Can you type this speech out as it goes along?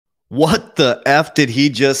What the F did he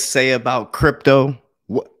just say about crypto?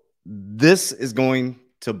 This is going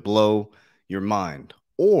to blow your mind,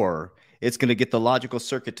 or it's going to get the logical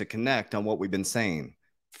circuit to connect on what we've been saying.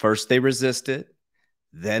 First, they resist it,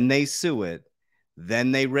 then they sue it,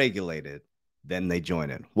 then they regulate it, then they join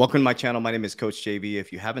it. Welcome to my channel. My name is Coach JV.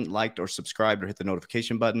 If you haven't liked or subscribed or hit the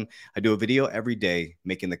notification button, I do a video every day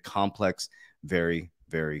making the complex very,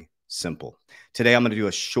 very simple. Today, I'm going to do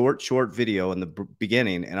a short video in the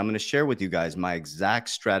beginning, and I'm going to share with you guys my exact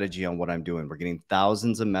strategy on what I'm doing. We're getting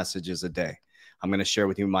thousands of messages a day. I'm going to share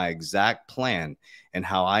with you my exact plan and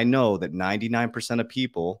how I know that 99% of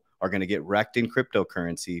people are going to get wrecked in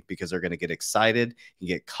cryptocurrency because they're going to get excited and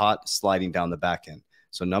get caught sliding down the back end.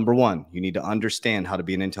 So number one, you need to understand how to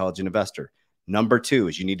be an intelligent investor. Number two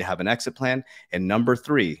is you need to have an exit plan. And number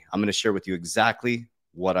three, I'm going to share with you exactly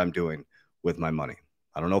what I'm doing with my money.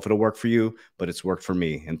 I don't know if it'll work for you, but it's worked for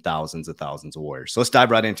me and thousands of warriors. So let's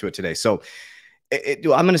dive right into it today. So I'm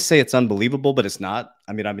going to say it's unbelievable, but it's not.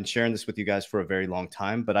 I mean, I've been sharing this with you guys for a very long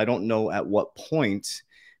time, but I don't know at what point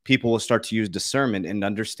people will start to use discernment and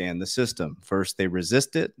understand the system. First, they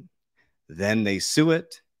resist it, then they sue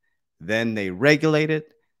it, then they regulate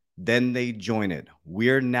it, then they join it.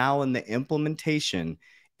 We're now in the implementation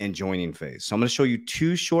and joining phase. So I'm going to show you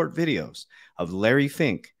two short videos of Larry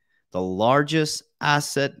Fink, the largest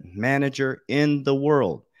asset manager in the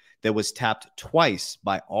world, that was tapped twice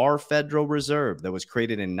by our Federal Reserve, that was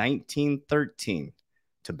created in 1913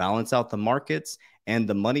 to balance out the markets and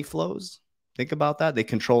the money flows. Think about that. They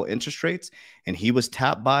control interest rates, and he was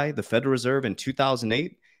tapped by the Federal Reserve in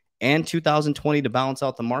 2008 and 2020 to balance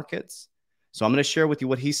out the markets. So I'm going to share with you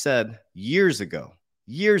what he said years ago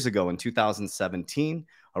in 2017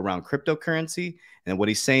 around cryptocurrency, and what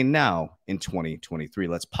he's saying now in 2023.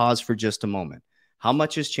 Let's pause for just a moment. How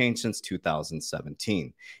much has changed since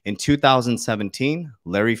 2017? In 2017,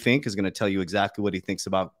 Larry Fink is going to tell you exactly what he thinks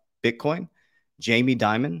about Bitcoin. Jamie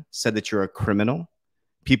Dimon said that you're a criminal.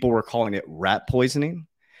 People were calling it rat poisoning.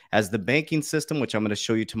 As the banking system, which I'm going to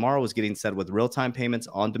show you tomorrow, was getting set with real-time payments,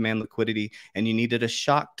 on-demand liquidity, and you needed a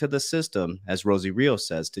shock to the system, as Rosie Rios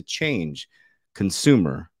says, to change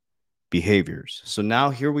consumer behaviors. So now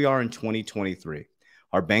here we are in 2023.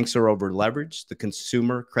 Our banks are over leveraged. The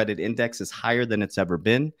consumer credit index is higher than it's ever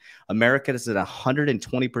been. America is at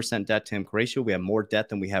 120% debt to income ratio. We have more debt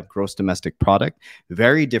than we have gross domestic product.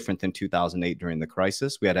 Very different than 2008 during the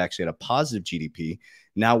crisis. We had actually had a positive GDP.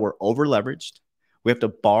 Now we're over leveraged. We have to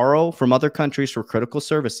borrow from other countries for critical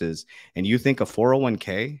services. And you think a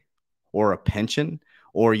 401k or a pension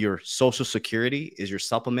or your Social Security is your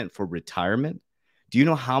supplement for retirement? Do you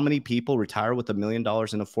know how many people retire with $1 million in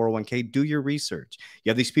a 401k? Do your research. You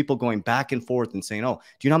have these people going back and forth and saying, oh,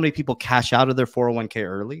 do you know how many people cash out of their 401k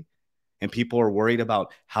early? And people are worried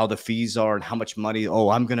about how the fees are and how much money. Oh,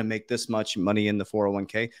 I'm going to make this much money in the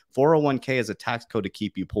 401k. 401k is a tax code to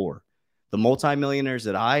keep you poor. The multimillionaires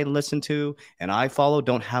that I listen to and I follow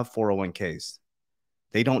don't have 401ks.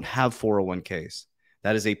 They don't have 401ks.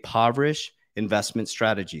 That is a impoverished investment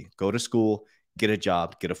strategy. Go to school, get a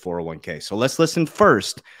job, get a 401k. So let's listen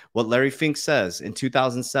first what Larry Fink says in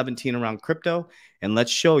 2017 around crypto, and let's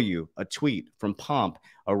show you a tweet from Pomp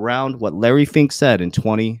around what Larry Fink said in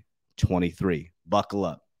 2023. Buckle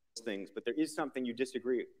up. Things, but there is something you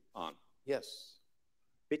disagree on. Yes.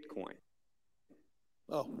 Bitcoin.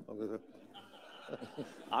 Oh.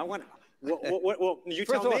 I want. Well, you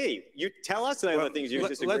tell me. You tell us the other things you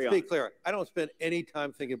disagree on. Let's be clear. I don't spend any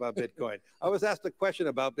time thinking about Bitcoin. I was asked a question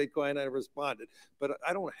about Bitcoin, and I responded, but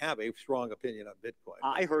I don't have a strong opinion on Bitcoin.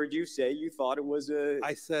 I heard you say you thought it was a.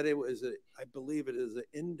 I said it was a. I believe it is an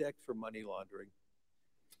index for money laundering.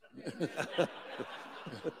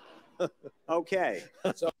 Okay.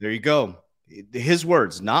 So there you go. His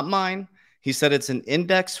words, not mine. He said it's an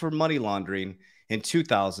index for money laundering in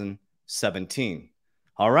 2017.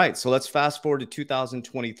 All right, so let's fast forward to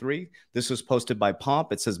 2023. This was posted by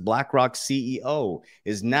Pomp. It says BlackRock CEO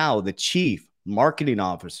is now the chief marketing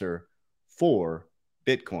officer for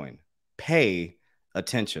Bitcoin. Pay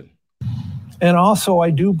attention. And also,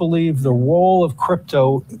 I do believe the role of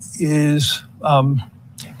crypto is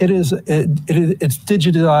it's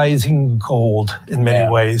digitizing gold in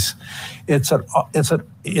many ways.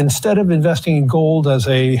 Instead of investing in gold as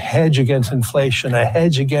a hedge against inflation, a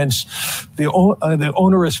hedge against the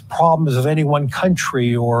onerous problems of any one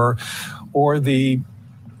country, or the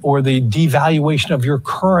devaluation of your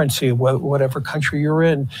currency, whatever country you're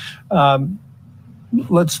in.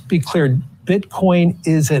 Let's be clear. Bitcoin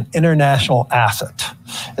is an international asset.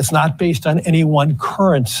 It's not based on any one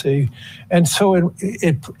currency. And so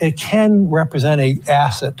it can represent an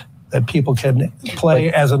asset that people can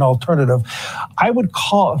play as an alternative. I would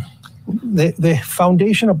call The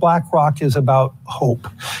foundation of BlackRock is about hope.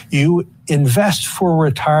 You invest for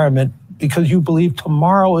retirement because you believe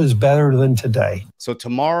tomorrow is better than today. So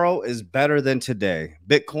tomorrow is better than today.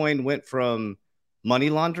 Bitcoin went from money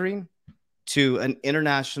laundering to an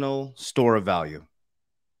international store of value.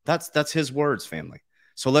 That's his words, family.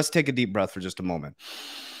 So let's take a deep breath for just a moment.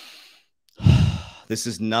 This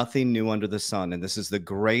is nothing new under the sun, and this is the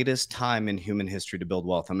greatest time in human history to build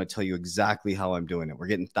wealth. I'm going to tell you exactly how I'm doing it. We're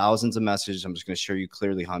getting thousands of messages. I'm just going to show you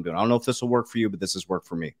clearly how I'm doing it. I don't know if this will work for you, but this has worked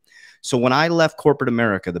for me. So when I left corporate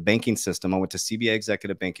America, the banking system, I went to CBA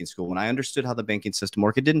Executive Banking School. When I understood how the banking system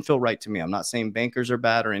worked, it didn't feel right to me. I'm not saying bankers are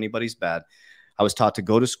bad or anybody's bad. I was taught to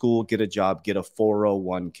go to school, get a job, get a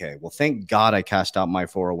 401k. Well, thank God I cashed out my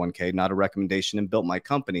 401k, not a recommendation, and built my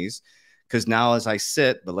companies. Because now as I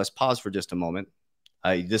sit, but let's pause for just a moment.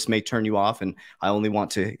 This may turn you off, and I only want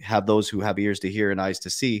to have those who have ears to hear and eyes to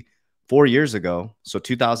see. 4 years ago, so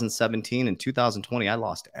 2017 and 2020, I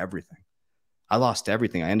lost everything. I lost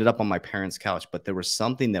everything. I ended up on my parents' couch, but there was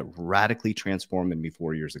something that radically transformed me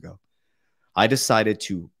 4 years ago. I decided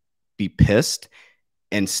to be pissed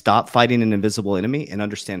and stop fighting an invisible enemy and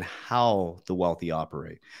understand how the wealthy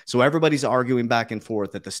operate. So everybody's arguing back and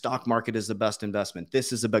forth that the stock market is the best investment.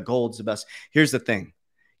 This is about gold's the best. Here's the thing.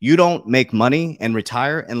 You don't make money and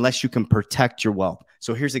retire unless you can protect your wealth.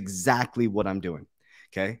 So here's exactly what I'm doing.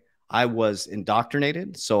 Okay. I was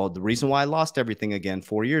indoctrinated. So the reason why I lost everything again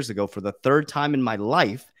 4 years ago for the third time in my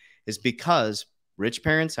life is because rich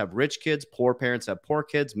parents have rich kids, poor parents have poor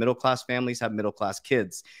kids, middle-class families have middle-class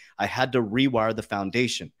kids. I had to rewire the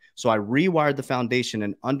foundation. So I rewired the foundation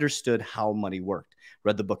and understood how money worked.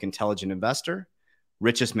 Read the book Intelligent Investor,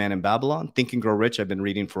 Richest Man in Babylon, Think and Grow Rich. I've been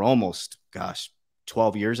reading for almost,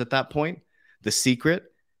 12 years at that point. The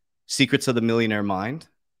Secrets of the Millionaire Mind.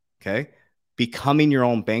 Okay. Becoming Your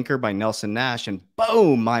Own Banker by Nelson Nash. And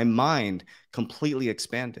boom, my mind completely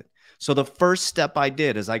expanded. So the first step I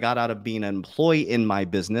did is I got out of being an employee in my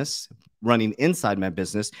business, running inside my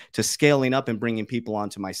business, to scaling up and bringing people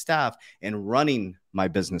onto my staff and running my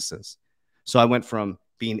businesses. So I went from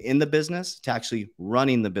being in the business to actually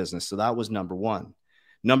running the business. So that was number one.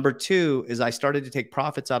 Number two is I started to take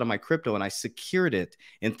profits out of my crypto and I secured it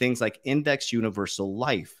in things like Index Universal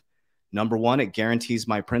Life. Number one, it guarantees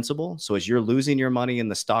my principal. So as you're losing your money in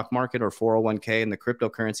the stock market or 401k and the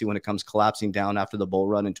cryptocurrency when it comes collapsing down after the bull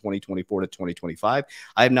run in 2024 to 2025,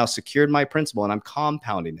 I have now secured my principal and I'm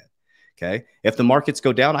compounding it. Okay. If the markets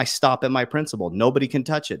go down, I stop at my principal. Nobody can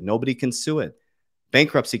touch it. Nobody can sue it.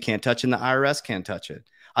 Bankruptcy can't touch it and the IRS can't touch it.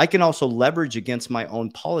 I can also leverage against my own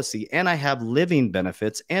policy, and I have living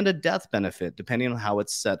benefits and a death benefit, depending on how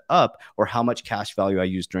it's set up or how much cash value I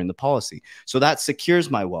use during the policy. So that secures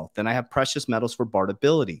my wealth. Then I have precious metals for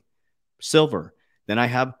barterability, silver. Then I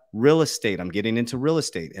have real estate. I'm getting into real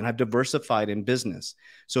estate, and I've diversified in business.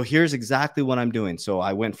 So here's exactly what I'm doing. So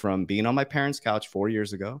I went from being on my parents' couch 4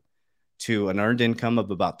 years ago to an earned income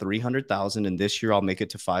of about 300,000. And this year I'll make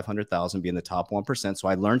it to 500,000, be in the top 1%. So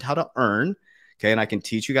I learned how to earn. Okay. And I can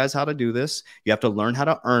teach you guys how to do this. You have to learn how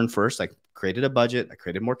to earn first. I created a budget. I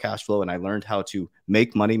created more cash flow, and I learned how to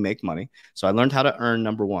make money. So I learned how to earn,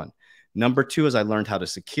 number one. Number two is I learned how to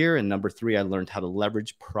secure. And number three, I learned how to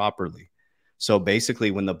leverage properly. So basically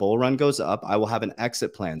when the bull run goes up, I will have an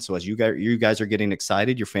exit plan. So as you guys are getting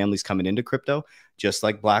excited, your family's coming into crypto, just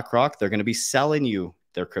like BlackRock, they're going to be selling you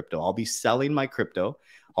their crypto. I'll be selling my crypto.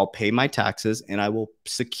 I'll pay my taxes, and I will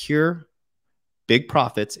secure big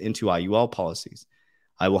profits into IUL policies.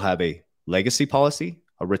 I will have a legacy policy,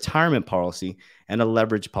 a retirement policy, and a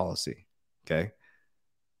leverage policy. Okay.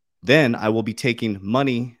 Then I will be taking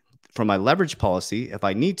money from my leverage policy if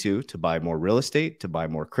I need to buy more real estate, to buy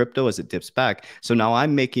more crypto as it dips back. So now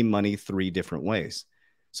I'm making money 3 different ways.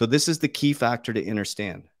 So this is the key factor to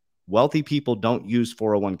understand. Wealthy people don't use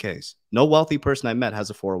 401ks. No wealthy person I met has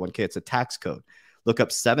a 401k. It's a tax code. Look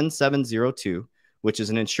up 7702. Which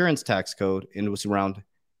is an insurance tax code, and it was around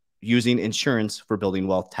using insurance for building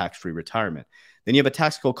wealth, tax-free retirement. Then you have a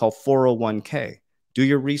tax code called 401k. Do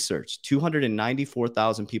your research.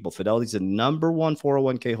 294,000 people. Fidelity's the number one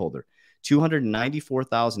 401k holder.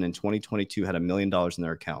 294,000 in 2022 had $1 million in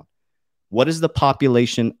their account. What is the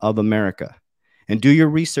population of America? And do your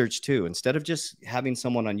research too. Instead of just having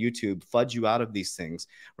someone on YouTube fudge you out of these things,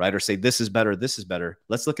 right? Or say, this is better, this is better.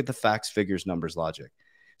 Let's look at the facts, figures, numbers, logic.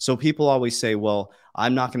 So people always say, well,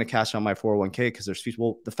 I'm not going to cash out my 401k because there's fees.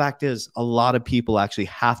 Well, the fact is a lot of people actually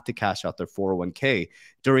have to cash out their 401k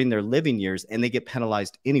during their living years, and they get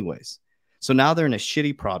penalized anyways. So now they're in a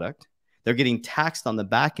shitty product. They're getting taxed on the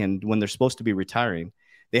back end when they're supposed to be retiring.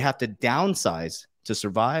 They have to downsize to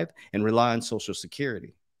survive and rely on Social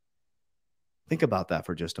Security. Think about that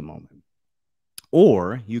for just a moment.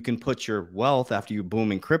 Or you can put your wealth after you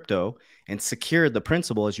boom in crypto and secure the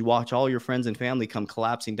principal as you watch all your friends and family come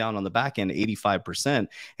collapsing down on the back end 85%.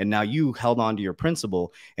 And now you held on to your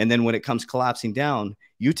principal. And then when it comes collapsing down,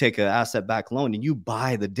 you take an asset backed loan and you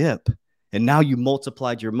buy the dip. And now you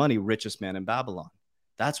multiplied your money, richest man in Babylon.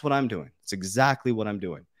 That's what I'm doing. It's exactly what I'm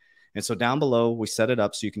doing. And so down below, we set it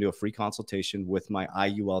up so you can do a free consultation with my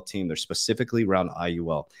IUL team. They're specifically around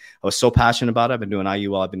IUL. I was so passionate about it. I've been doing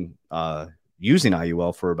IUL. I've been using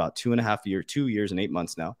IUL for about 2 years and 8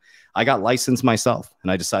 months now. I got licensed myself and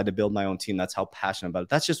I decided to build my own team. That's how passionate about it.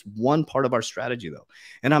 That's just one part of our strategy though.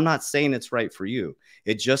 And I'm not saying it's right for you.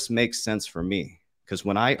 It just makes sense for me because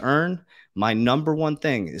when I earn, my number one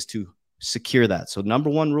thing is to secure that. So number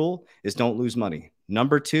one rule is don't lose money.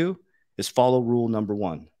 Number two is follow rule number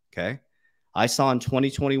one. Okay. I saw in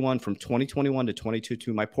 2021, from 2021 to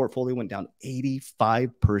 2022, my portfolio went down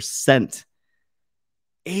 85%.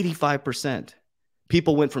 85%.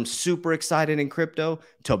 People went from super excited in crypto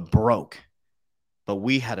to broke. But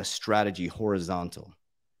we had a strategy horizontal.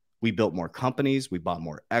 We built more companies. We bought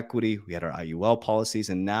more equity. We had our IUL policies.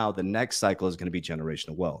 And now the next cycle is going to be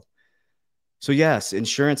generational wealth. So yes,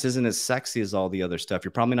 insurance isn't as sexy as all the other stuff.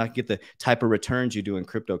 You're probably not going to get the type of returns you do in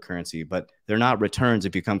cryptocurrency, but they're not returns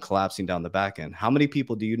if you come collapsing down the back end. How many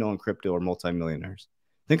people do you know in crypto are multimillionaires?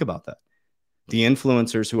 Think about that. The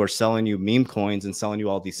influencers who are selling you meme coins and selling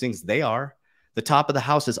you all these things, they are. The top of the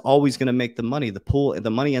house is always going to make the money.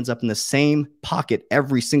 The money ends up in the same pocket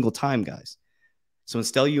every single time, guys. So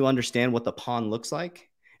instead you understand what the pond looks like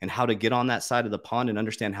and how to get on that side of the pond and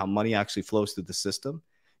understand how money actually flows through the system,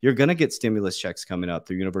 you're going to get stimulus checks coming up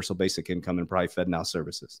through universal basic income and probably FedNow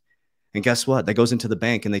services. And guess what? That goes into the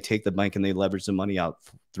bank and they take the bank and they leverage the money out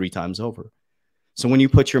 3 times over. So when you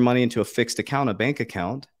put your money into a fixed account, a bank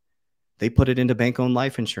account, they put it into bank-owned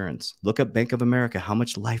life insurance. Look up Bank of America, how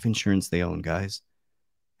much life insurance they own, guys.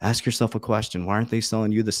 Ask yourself a question. Why aren't they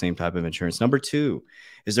selling you the same type of insurance? Number 2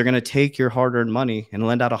 is they're going to take your hard-earned money and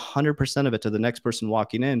lend out 100% of it to the next person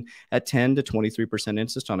walking in at 10 to 23%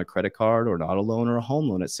 interest on a credit card or an auto loan or a home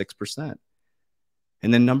loan at 6%.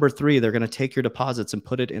 And then number 3, they're going to take your deposits and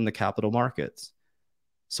put it in the capital markets.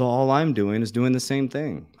 So all I'm doing is doing the same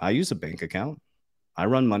thing. I use a bank account. I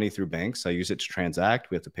run money through banks. I use it to transact.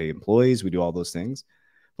 We have to pay employees. We do all those things.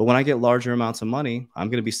 But when I get larger amounts of money, I'm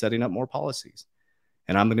going to be setting up more policies.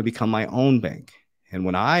 And I'm going to become my own bank. And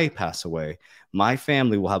when I pass away, my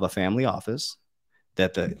family will have a family office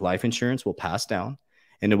that the life insurance will pass down,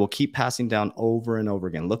 and it will keep passing down over and over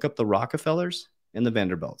again. Look up the Rockefellers and the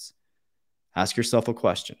Vanderbilts. Ask yourself a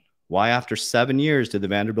question. Why after 7 years did the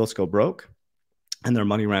Vanderbilts go broke and their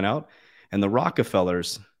money ran out? And the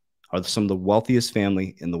Rockefellers are some of the wealthiest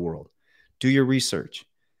family in the world. Do your research.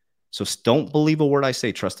 So don't believe a word I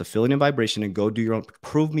say. Trust the feeling and vibration and go do your own.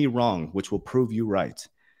 Prove me wrong, which will prove you right.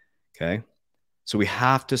 Okay? So we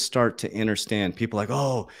have to start to understand. People like,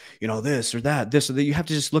 oh, you know, this or that. You have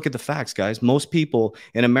to just look at the facts, guys. Most people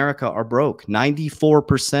in America are broke.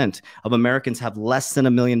 94% of Americans have less than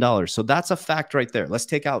 $1 million. So that's a fact right there. Let's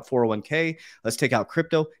take out 401k. Let's take out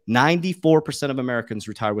crypto. 94% of Americans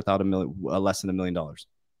retire without less than $1 million.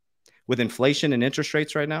 With inflation and interest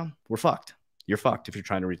rates right now, we're fucked. You're fucked if you're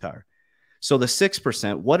trying to retire. So the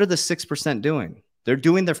 6%, what are the 6% doing? They're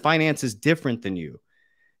doing their finances different than you.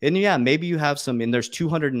 And yeah, maybe you have some, and there's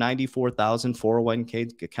 294,000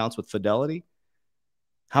 401k accounts with Fidelity.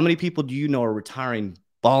 How many people do you know are retiring,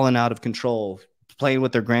 balling out of control, playing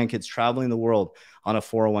with their grandkids, traveling the world on a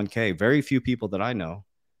 401k? Very few people that I know.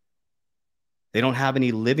 They don't have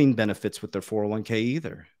any living benefits with their 401k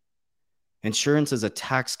either. Insurance is a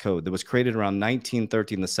tax code that was created around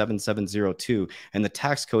 1913, the 7702, and the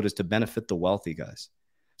tax code is to benefit the wealthy, guys.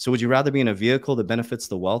 So would you rather be in a vehicle that benefits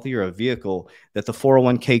the wealthy or a vehicle that the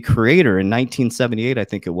 401k creator in 1978, I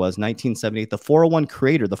think it was, 1978, the 401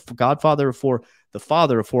 creator, the father of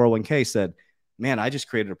 401k said, man, I just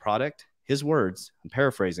created a product, his words, I'm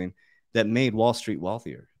paraphrasing, that made Wall Street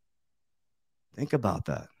wealthier. Think about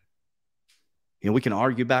that. You know, we can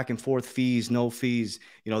argue back and forth, fees, no fees,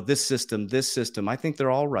 you know, this system. I think they're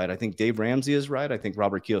all right. I think Dave Ramsey is right. I think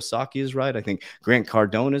Robert Kiyosaki is right. I think Grant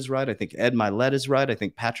Cardone is right. I think Ed Mylett is right. I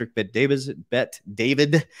think Patrick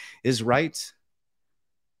Bet-David is right.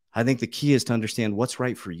 I think the key is to understand what's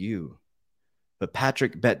right for you. But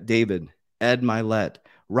Patrick Bet-David, Ed Mylett,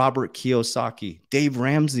 Robert Kiyosaki, Dave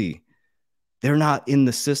Ramsey, they're not in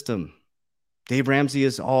the system. Dave Ramsey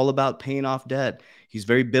is all about paying off debt. He's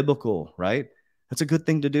very biblical, right? That's a good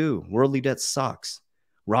thing to do. Worldly debt sucks.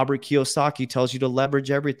 Robert Kiyosaki tells you to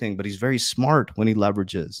leverage everything, but he's very smart when he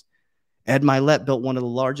leverages. Ed Milet built one of the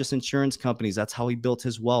largest insurance companies. That's how he built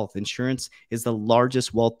his wealth. Insurance is the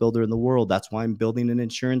largest wealth builder in the world. That's why I'm building an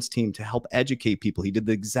insurance team to help educate people. He did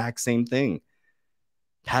the exact same thing.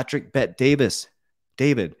 Patrick David,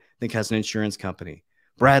 I think, has an insurance company.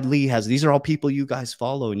 Brad Lee has, these are all people you guys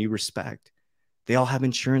follow and you respect. They all have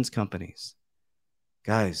insurance companies.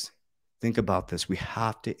 Guys, think about this. We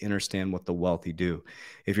have to understand what the wealthy do.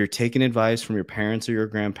 If you're taking advice from your parents or your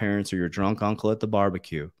grandparents or your drunk uncle at the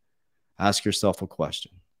barbecue, ask yourself a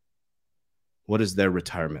question. What does their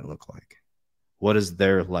retirement look like? What does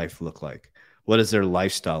their life look like? What does their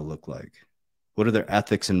lifestyle look like? What do their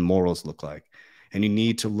ethics and morals look like? And you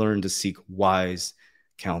need to learn to seek wise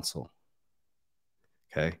counsel.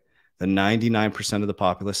 Okay? The 99% of the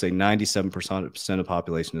populace, say 97% of the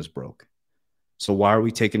population is broke. So why are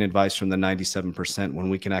we taking advice from the 97% when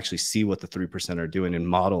we can actually see what the 3% are doing and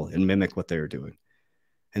model and mimic what they're doing?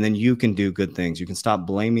 And then you can do good things. You can stop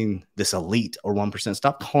blaming this elite or 1%.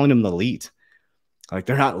 Stop calling them the elite. Like,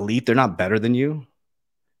 they're not elite. They're not better than you.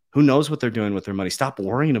 Who knows what they're doing with their money? Stop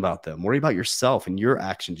worrying about them. Worry about yourself and your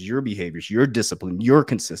actions, your behaviors, your discipline, your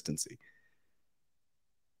consistency.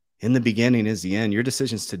 In the beginning is the end. Your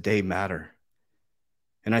decisions today matter.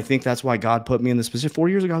 And I think that's why God put me in this position. 4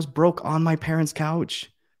 years ago, I was broke on my parents'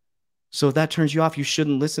 couch. So if that turns you off, you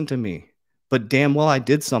shouldn't listen to me. But damn well, I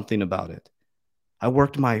did something about it. I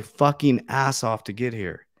worked my fucking ass off to get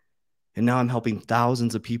here. And now I'm helping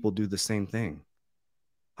thousands of people do the same thing.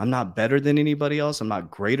 I'm not better than anybody else. I'm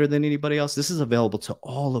not greater than anybody else. This is available to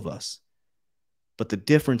all of us. But the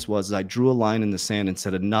difference was I drew a line in the sand and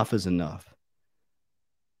said, enough is enough.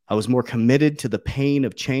 I was more committed to the pain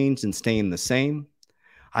of change than staying the same.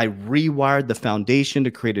 I rewired the foundation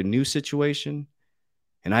to create a new situation.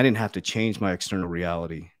 And I didn't have to change my external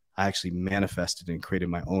reality. I actually manifested and created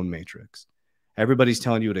my own matrix. Everybody's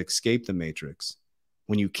telling you to escape the matrix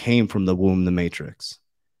when you came from the womb, the matrix.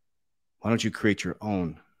 Why don't you create your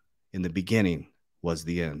own? In the beginning was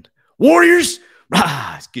the end. Warriors,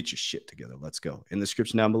 get your shit together. Let's go. In the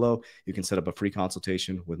description down below, you can set up a free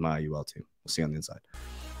consultation with my IUL team. We'll see you on the inside.